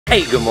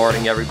Hey, good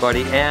morning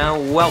everybody,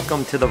 and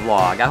welcome to the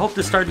vlog. I hope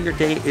the start of your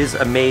day is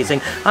amazing.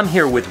 I'm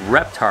here with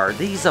Reptar.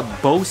 These are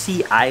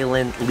Boise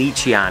Island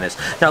Leachianus.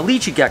 Now,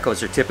 leachy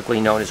geckos are typically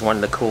known as one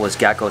of the coolest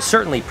geckos,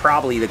 certainly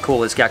probably the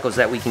coolest geckos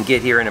that we can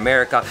get here in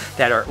America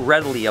that are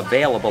readily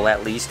available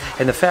at least.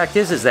 And the fact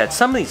is that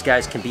some of these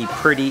guys can be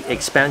pretty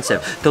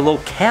expensive. The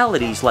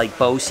localities like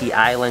Boise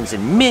Islands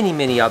and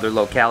many other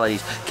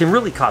localities can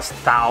really cost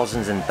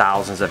thousands and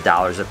thousands of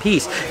dollars a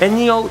piece. And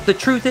you know, the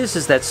truth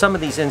is that some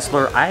of these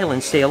insular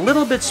islands stay a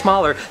little bit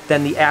smaller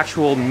than the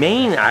actual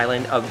main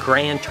island of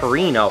Gran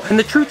Torino. And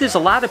the truth is, a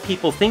lot of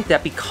people think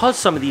that because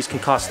some of these can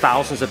cost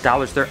thousands of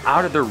dollars, they're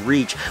out of their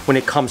reach when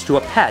it comes to a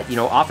pet. You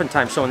know,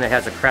 oftentimes someone that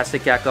has a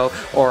crested gecko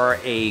or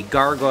a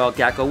gargoyle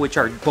gecko, which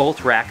are both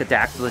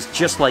rhacodactylus,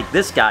 just like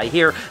this guy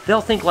here,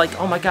 they'll think like,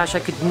 oh my gosh,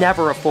 I could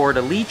never afford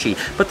a leachy.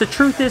 But the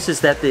truth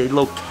is that the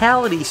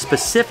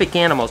locality-specific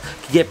animals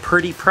can get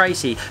pretty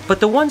pricey,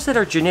 but the ones that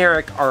are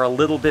generic are a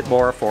little bit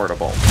more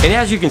affordable. And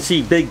as you can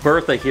see, Big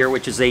Bertha here,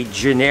 which is a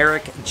generic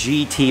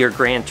GT or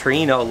Gran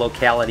Torino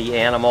locality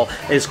animal,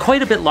 is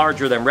quite a bit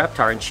larger than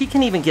Reptar, and she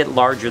can even get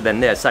larger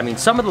than this. I mean,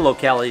 some of the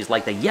localities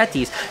like the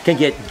Yetis can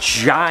get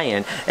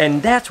giant,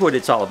 and that's what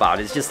it's all about.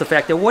 It's just the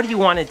fact that what do you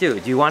want to do?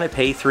 Do you want to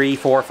pay $3,000,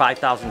 $4,000,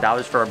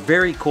 $5,000 for a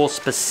very cool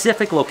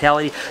specific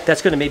locality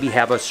that's going to maybe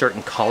have a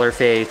certain color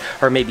phase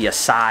or maybe a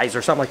size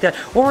or something like that?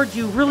 Or do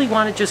you really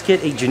want to just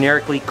get a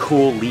generically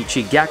cool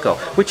leachy gecko,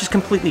 which is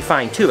completely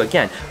fine too?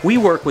 Again, we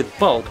work with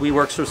both. We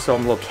work with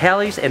some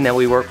localities and then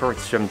we work with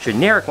some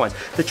generic ones.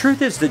 The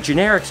truth is the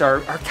generics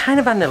are kind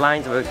of on the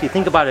lines of, if you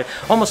think about it,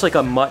 almost like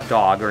a mutt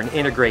dog or an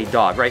integrate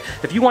dog, right?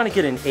 If you want to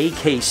get an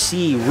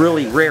AKC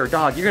really rare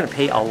dog, you're going to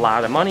pay a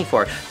lot of money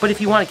for it. But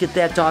if you want to get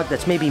that dog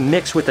that's maybe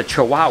mixed with a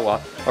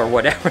Chihuahua or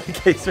whatever the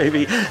case may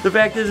be, the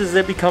fact is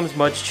it becomes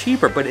much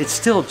cheaper, but it's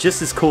still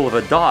just as cool of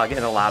a dog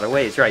in a lot of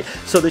ways, right?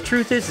 So the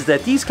truth is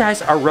that these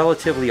guys are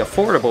relatively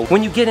affordable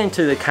when you get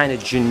into the kind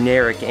of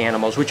generic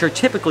animals, which are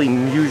typically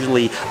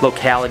usually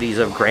localities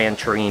of Gran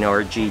Torino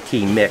or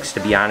GT mix, to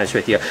be honest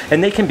with you,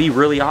 and they can be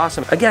really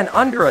awesome. Again,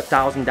 under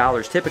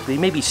 $1,000 typically,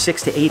 maybe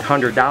 $600 to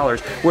 $800,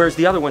 whereas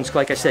the other ones,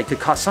 like I said, could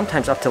cost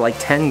sometimes up to like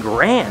 10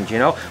 grand, you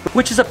know,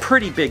 which is a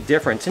pretty big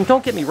difference. And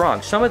don't get me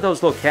wrong, some of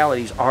those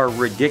localities are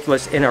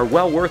ridiculous and are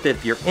well worth it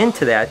if you're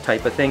into that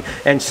type of thing,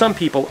 and some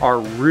people are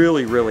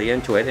really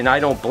into it, and I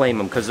don't blame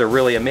them because they're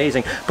really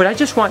amazing. But I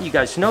just want you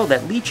guys to know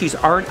that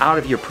leachies aren't out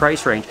of your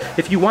price range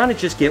if you want to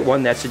just get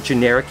one that's a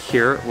generic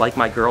here, like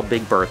my girl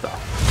Big Bertha.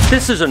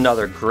 This is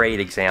another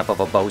great example of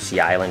a Boise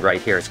Island right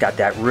here. It's got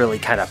that really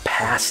kind of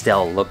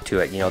pastel look to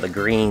it. You know, the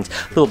greens,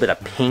 a little bit of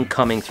pink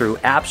coming through.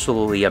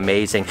 Absolutely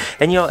amazing.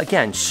 And you know,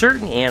 again,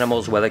 certain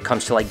animals, whether it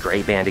comes to like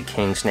gray-banded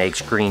king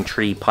snakes, green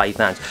tree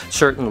pythons,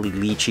 certainly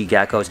leachy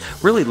geckos,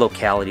 really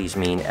localities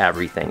mean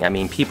everything. I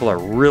mean, people are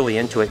really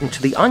into it. And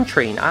to the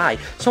untrained eye,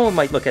 someone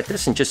might look at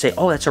this and just say,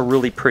 oh, that's a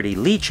really pretty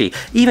leachy.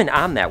 Even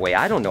I'm that way.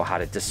 I don't know how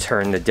to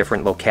discern the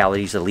different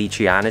localities of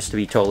leachianus, to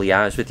be totally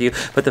honest with you.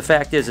 But the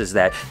fact is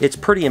that it's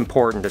pretty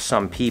important to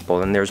some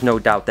people, and there's no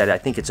doubt that I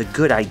think it's a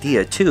good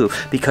idea too,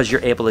 because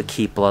you're able to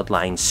keep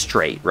bloodlines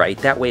straight, right?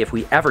 That way, if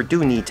we ever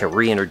do need to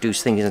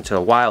reintroduce things into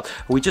the wild,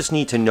 we just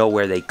need to know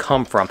where they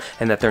come from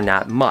and that they're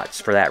not mutts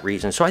for that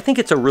reason. So I think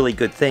it's a really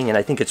good thing, and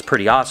I think it's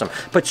pretty awesome.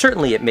 But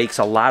certainly it makes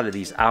a lot of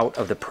these out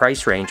of the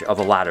price range of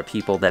a lot of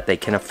people that they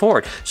can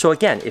afford. So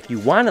again, if you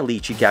want a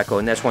leachy gecko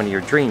and that's one of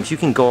your dreams, you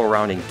can go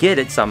around and get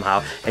it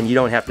somehow, and you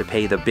don't have to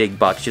pay the big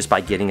bucks just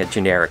by getting a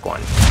generic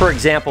one. For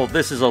example,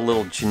 this is a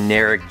little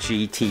generic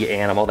GT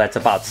animal that's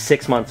about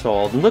 6 months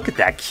old, and look at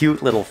that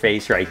cute little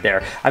face right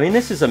there. I mean,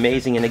 this is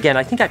amazing. And again,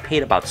 I think I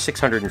paid about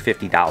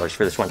 $650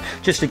 for this one,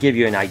 just to give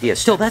you an idea.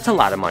 Still, that's a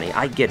lot of money.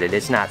 I get it.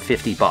 It's not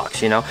 50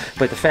 bucks, you know,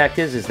 but the fact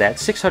is that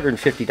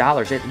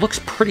 $650, it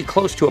looks pretty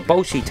close to a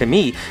Bosie to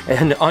me,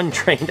 an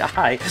untrained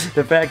eye.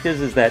 The fact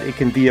is that it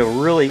can be a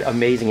really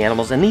amazing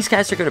animals, and these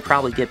guys are going to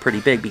probably get pretty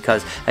big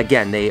because,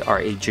 again, they are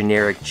a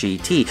generic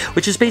GT,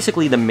 which is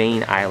basically the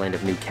main island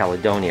of New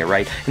Caledonia,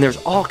 right? And there's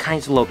all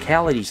kinds of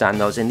localities on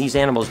those, and these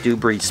animals do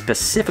breed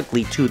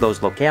specifically to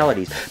those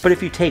localities. But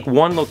if you take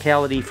one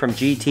locality from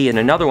GT and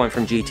another one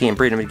from GT and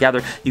breed them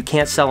together, you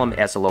can't sell them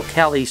as a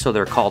locality, so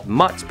they're called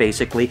mutts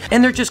basically,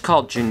 and they're just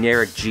called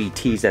generic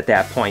GTs at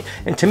that point.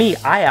 And to me,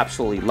 I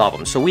absolutely love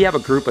them. So we have a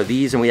group of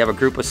these, and we have a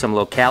group of some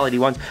locality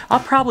ones. I'll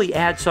probably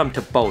add some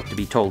to both, to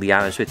be totally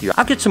honest with you.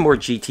 I'll get some more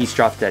GT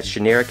stuff that's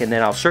generic, and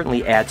then I'll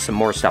certainly add some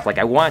more stuff. Like,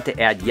 I want to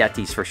add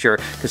Yetis for sure,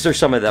 because they're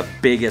some of the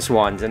biggest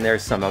ones, and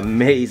there's some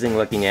amazing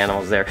looking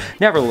animals there.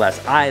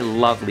 Nevertheless, I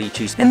love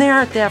leachies, and they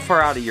aren't that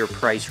far out of your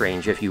price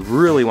range if you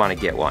really want to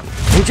get one.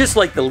 And just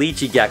like the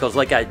leachy geckos,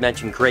 like I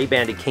mentioned,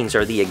 gray-banded kings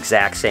are the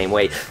exact same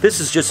way. This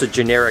is just a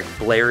generic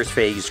Blair's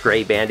phase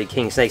gray-banded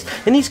king snakes,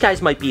 and these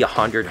guys might be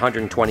 $100,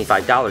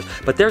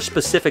 $125, but there's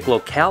specific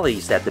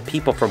localities that the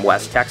people from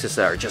West Texas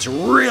are just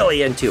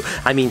really into.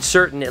 I mean,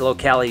 certain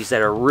localities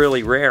that are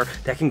really rare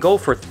that can go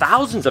for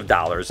thousands of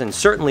dollars, and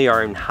certainly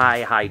are in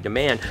high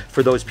demand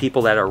for those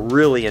people that are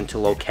really into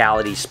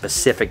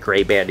locality-specific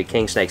gray-banded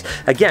king snakes.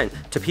 Again,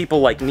 to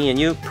people like me me and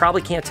you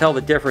probably can't tell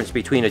the difference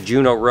between a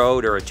Juno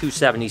Road or a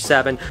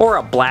 277 or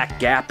a black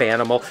gap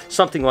animal,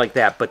 something like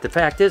that. But the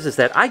fact is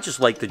that I just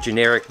like the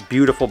generic,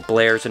 beautiful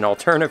Blairs and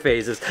alternate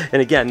phases.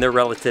 And again, they're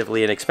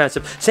relatively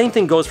inexpensive. Same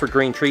thing goes for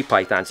green tree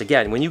pythons.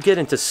 Again, when you get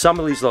into some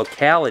of these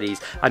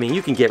localities, I mean,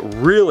 you can get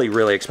really,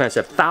 really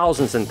expensive,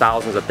 thousands and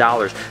thousands of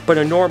dollars. But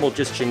a normal,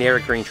 just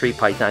generic green tree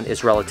python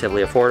is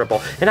relatively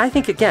affordable. And I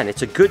think, again,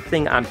 it's a good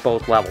thing on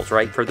both levels,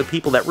 right? For the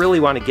people that really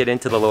want to get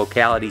into the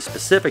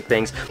locality-specific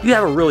things, you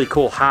have a really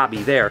cool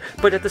hobby there.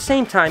 But at the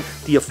same time,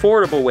 the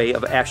affordable way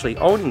of actually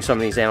owning some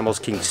of these animals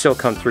can still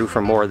come through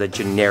for more of the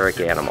generic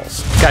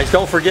animals. Guys,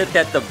 don't forget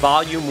that the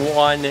Volume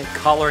 1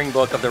 coloring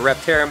book of the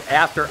Reptarium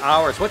After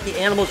Hours, what the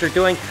animals are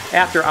doing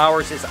after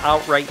hours, is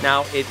out right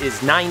now. It is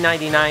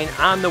 $9.99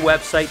 on the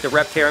website,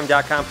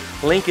 thereptarium.com.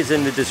 Link is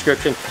in the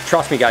description.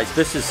 Trust me, guys,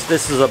 this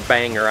is a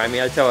banger. I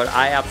mean, I tell you,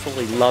 I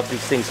absolutely love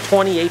these things.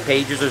 28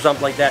 pages or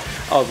something like that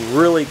of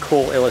really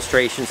cool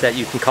illustrations that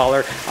you can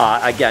color.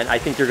 Again, I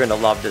think you're going to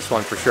love this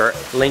one for sure.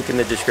 Link in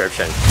the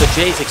description. So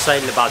Jay's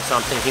excited about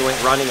something. He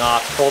went running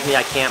off, told me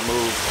I can't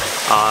move.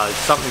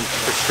 Something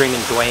for screaming,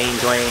 Dwayne,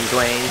 Dwayne,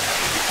 Dwayne.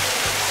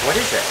 What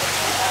is it?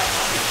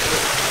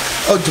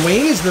 Oh,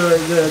 Dwayne is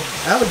the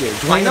alligator.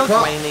 Dwayne I know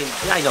Dwayne.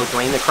 Yeah, I know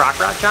Dwayne the Croc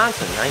Rock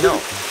Johnson. I know.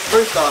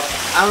 First off,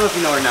 I don't know if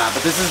you know or not,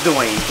 but this is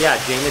Dwayne. Yeah,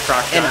 Dwayne the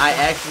Croc Johnson. And I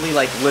actually,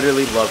 like,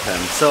 literally love him.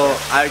 So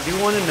I do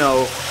want to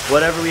know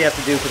whatever we have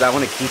to do because I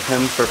want to keep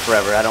him for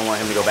forever. I don't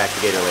want him to go back to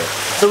Gatorland.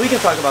 So we can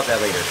talk about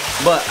that later.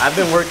 But I've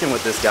been working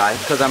with this guy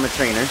because I'm a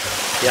trainer.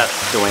 Yes.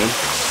 Dwayne.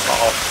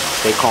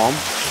 Stay calm.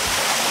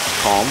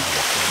 Calm.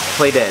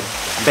 Play dead.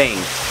 Bang.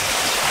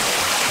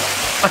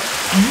 What?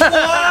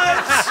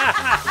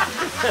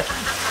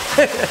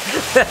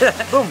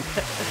 Boom.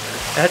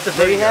 That's a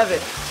there you have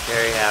it.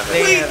 There you have it.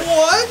 Wait,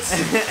 what?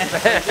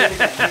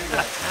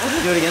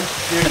 Do it again.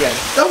 Do it again.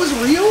 That was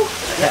real?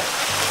 Yeah.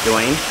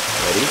 Dwayne,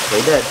 ready?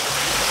 Play dead.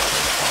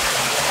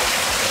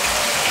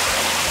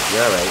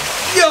 You're alright.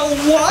 Yo,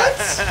 what?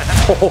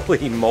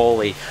 Holy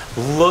moly.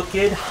 Look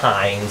at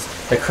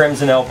Heinz, the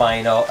crimson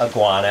albino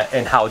iguana,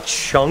 and how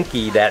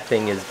chunky that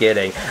thing is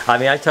getting. I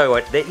mean, I tell you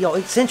what,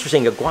 it's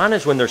interesting.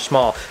 Iguanas, when they're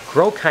small,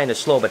 grow kind of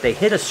slow, but they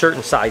hit a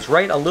certain size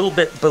right a little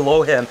bit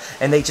below him,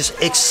 and they just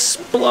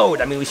explode.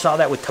 I mean, we saw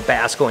that with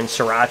Tabasco and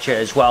Sriracha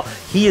as well.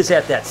 He is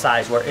at that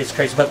size where it's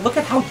crazy, but look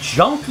at how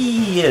chunky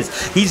he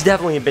is. He's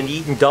definitely been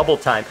eating double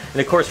time. And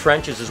of course,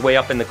 French's is way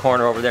up in the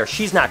corner over there.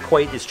 She's not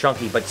quite as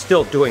chunky, but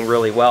still doing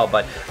really well.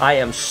 But I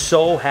am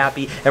so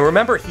happy. And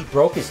remember, he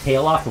broke his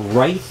tail off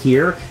right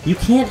here. You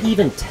can't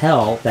even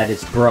tell that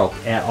it's broke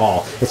at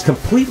all. It's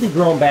completely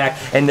grown back,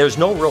 and there's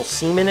no real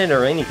seam in it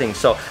or anything.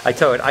 So I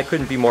tell you, I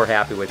couldn't be more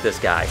happy with this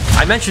guy.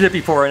 I mentioned it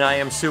before, and I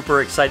am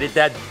super excited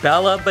that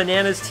Bella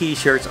Bananas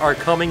t-shirts are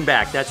coming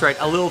back. That's right,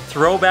 a little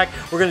throwback.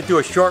 We're going to do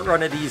a short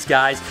run of these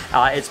guys.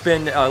 It's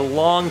been a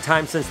long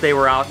time since they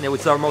were out, and it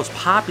was our most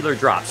popular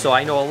drop. So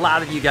I know a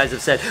lot of you guys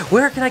have said,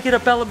 where can I get a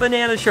Bella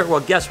Banana shirt?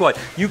 Well, guess what?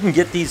 You can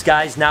get these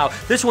guys now.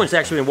 This one's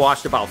actually been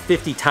washed about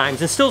 50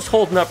 times and still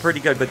holding up pretty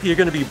good, but they're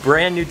going to be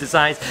brand new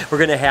designs. We're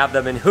going to have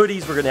them in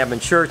hoodies, we're going to have them in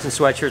shirts and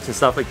sweatshirts and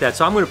stuff like that.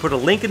 So I'm going to put a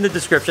link in the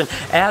description.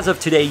 As of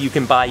today, you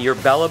can buy your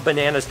Bella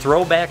Bananas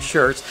throwback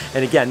shirts,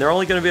 and again, they're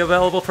only going to be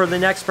available for the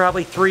next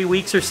probably 3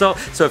 weeks or so.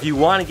 So if you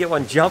want to get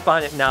one, jump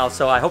on it now.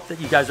 So I hope that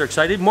you guys are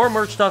excited. More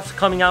merch stuff's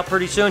coming out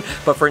pretty soon,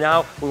 but for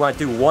now, we want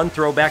to do one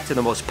throwback to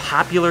the most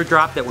popular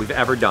drop that we've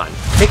ever done.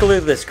 Take a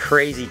look at this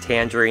crazy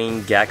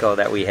tangerine gecko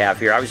that we have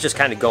here. I was just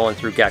kind of going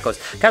through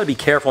geckos. Got to be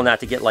careful not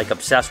to get like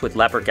obsessed with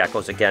leopard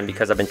geckos again,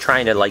 because I've been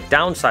trying to like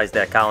downsize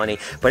that colony.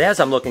 But as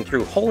I'm looking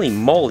through, holy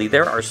moly,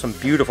 there are some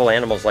beautiful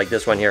animals like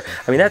this one here.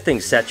 I mean, that thing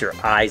sets your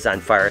eyes on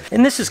fire.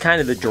 And this is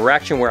kind of the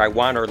direction where I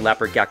want our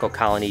leopard gecko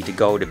colony to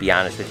go, to be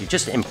honest with you.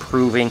 Just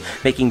improving,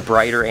 making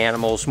brighter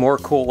animals, more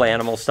cool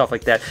animals, stuff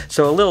like that.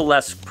 So a little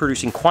less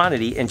producing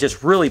quantity and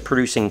just really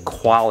producing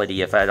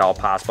quality, if at all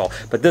possible.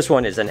 But this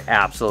one is an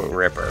absolute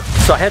ripper.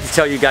 So I had to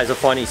tell you guys a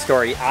funny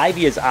story.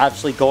 Ivy is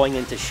obviously going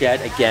into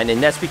shed again,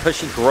 and that's because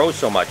she grows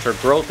so much. Her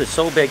growth is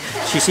so big.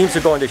 She seems to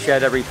go into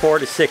shed every 4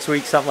 to 6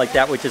 weeks, something like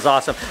that, which is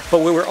awesome.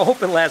 But we were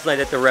open last night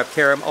at the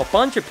Reptarium. A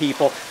bunch of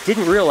people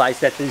didn't realize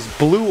that these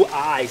blue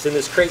eyes and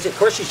this crazy, of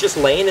course, she's just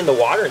laying in the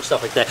water and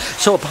stuff like that.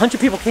 So a bunch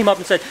of people came up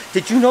and said,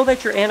 did you know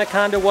that your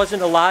anaconda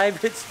wasn't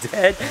alive? It's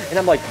dead. And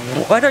I'm like,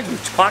 what are you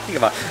talking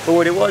about? But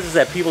what it was is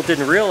that people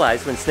didn't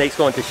realize when snakes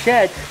go into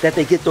shed that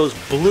they get those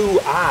blue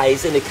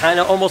eyes, and it kind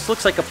of almost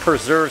looks like a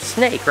preserved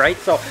snake, right?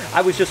 So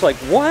I was just like,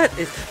 what?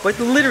 But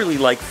literally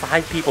like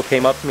 5 people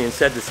came up to me and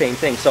said the same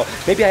thing. So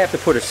maybe I have to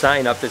put a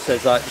sign up that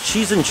says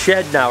she's in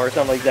shed now or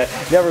something like that.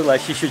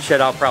 Nevertheless, she should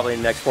shed out probably in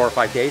the next 4 or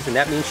 5 days, and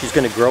that means she's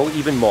going to grow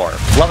even more.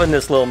 Loving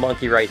this little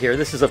monkey right here.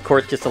 This is of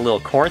course just a little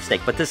corn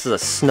snake, but this is a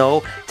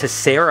snow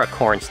tessera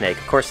corn snake.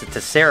 Of course, the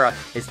tessera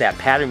is that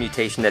pattern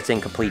mutation that's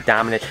incomplete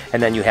dominant,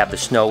 and then you have the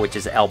snow, which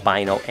is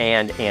albino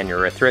and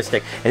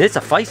aneurystheristic, and it's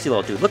a feisty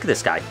little dude. Look at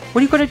this guy.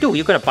 What are you going to do? Are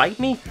you going to bite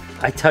me?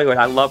 I tell you what,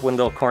 I love when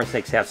little corn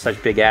snakes have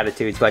such big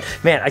attitudes, but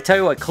man, I tell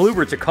you what,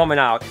 Kluberts are coming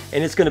out,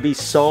 and it's gonna be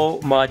so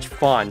much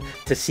fun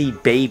to see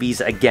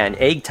babies again.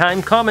 Egg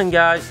time coming,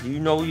 guys. You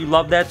know you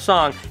love that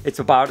song. It's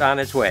about on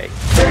its way.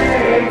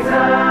 Egg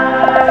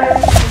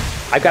time.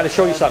 I've got to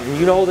show you something.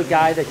 You know the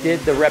guy that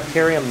did the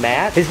Reptarium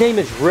mat? His name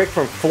is Rick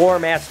from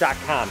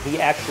floormats.com. He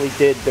actually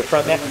did the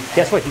front mat.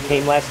 Guess what? He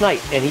came last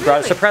night, and he brought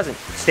us a present.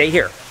 Stay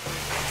here.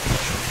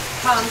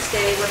 Tom,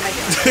 stay. What am I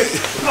doing?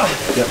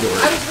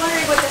 I was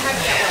wondering what the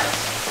heck that was.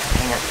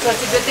 So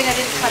it's a good thing I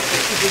didn't touch it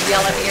because you'd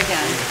yell at me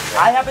again.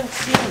 I haven't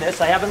seen this.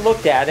 I haven't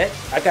looked at it.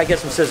 I gotta get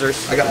some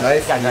scissors. I got a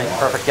knife. Got a knife.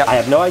 Perfect. Yep. I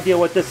have no idea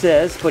what this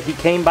is, but he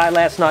came by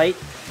last night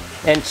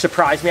and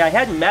surprised me. I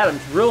hadn't met him.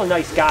 He's a really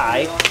nice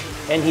guy,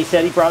 and he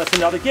said he brought us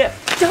another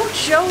gift. Don't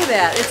show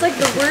that. It's like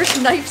the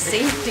worst knife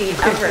safety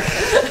ever.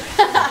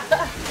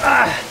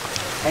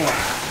 Hang on.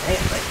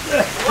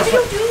 What are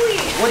you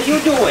doing? What are you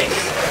doing?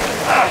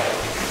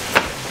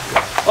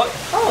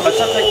 Oh, let's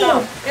upside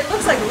down. It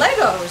looks like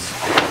Legos.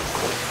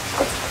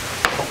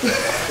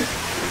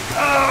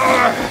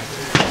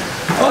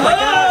 Oh my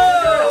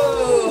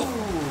God!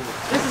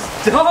 This is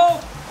dope.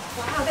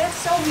 Wow, that's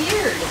so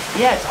weird.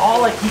 Yeah, it's all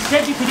like, he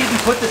said you could even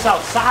put this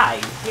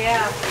outside.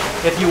 Yeah.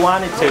 If you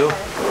wanted to.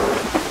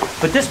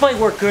 But this might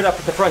work good up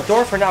at the front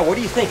door for now. What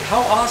do you think?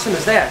 How awesome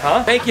is that,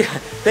 huh? Thank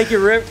you,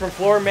 Rip from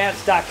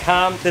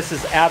floormats.com. This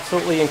is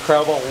absolutely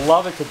incredible.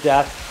 Love it to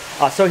death.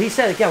 So he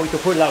said, again, we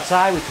could put it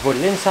outside, we could put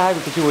it inside,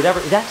 we could do whatever.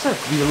 That's not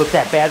you look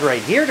that bad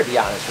right here, to be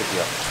honest with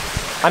you.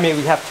 I mean,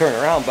 we'd have to turn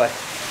around, but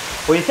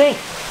what do you think?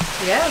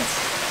 Yeah.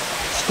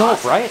 It's dope,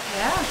 awesome. Right?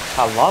 Yeah.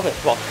 I love it.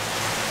 Well,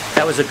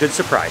 that was a good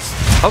surprise.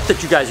 Hope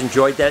that you guys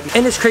enjoyed that.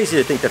 And it's crazy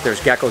to think that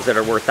there's geckos that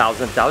are worth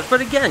thousands of dollars.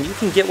 But again, you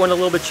can get one a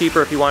little bit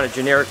cheaper if you want a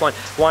generic one.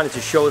 Wanted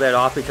to show that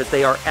off because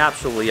they are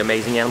absolutely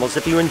amazing animals.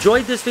 If you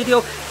enjoyed this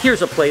video,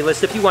 here's a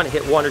playlist. If you want to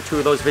hit one or two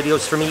of those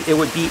videos for me, it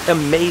would be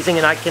amazing.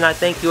 And I cannot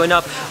thank you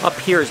enough. Up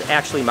here is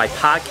actually my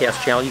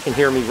podcast channel. You can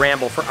hear me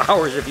ramble for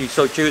hours if you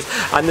so choose.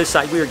 On this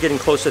side, we are getting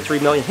close to 3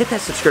 million. Hit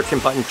that subscription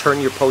button. Turn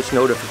your post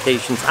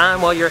notifications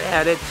on while you're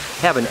at it.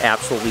 Have an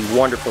absolutely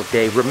wonderful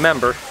day.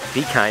 Remember,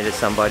 be kind to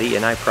somebody,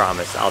 and I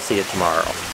promise I'll see you tomorrow.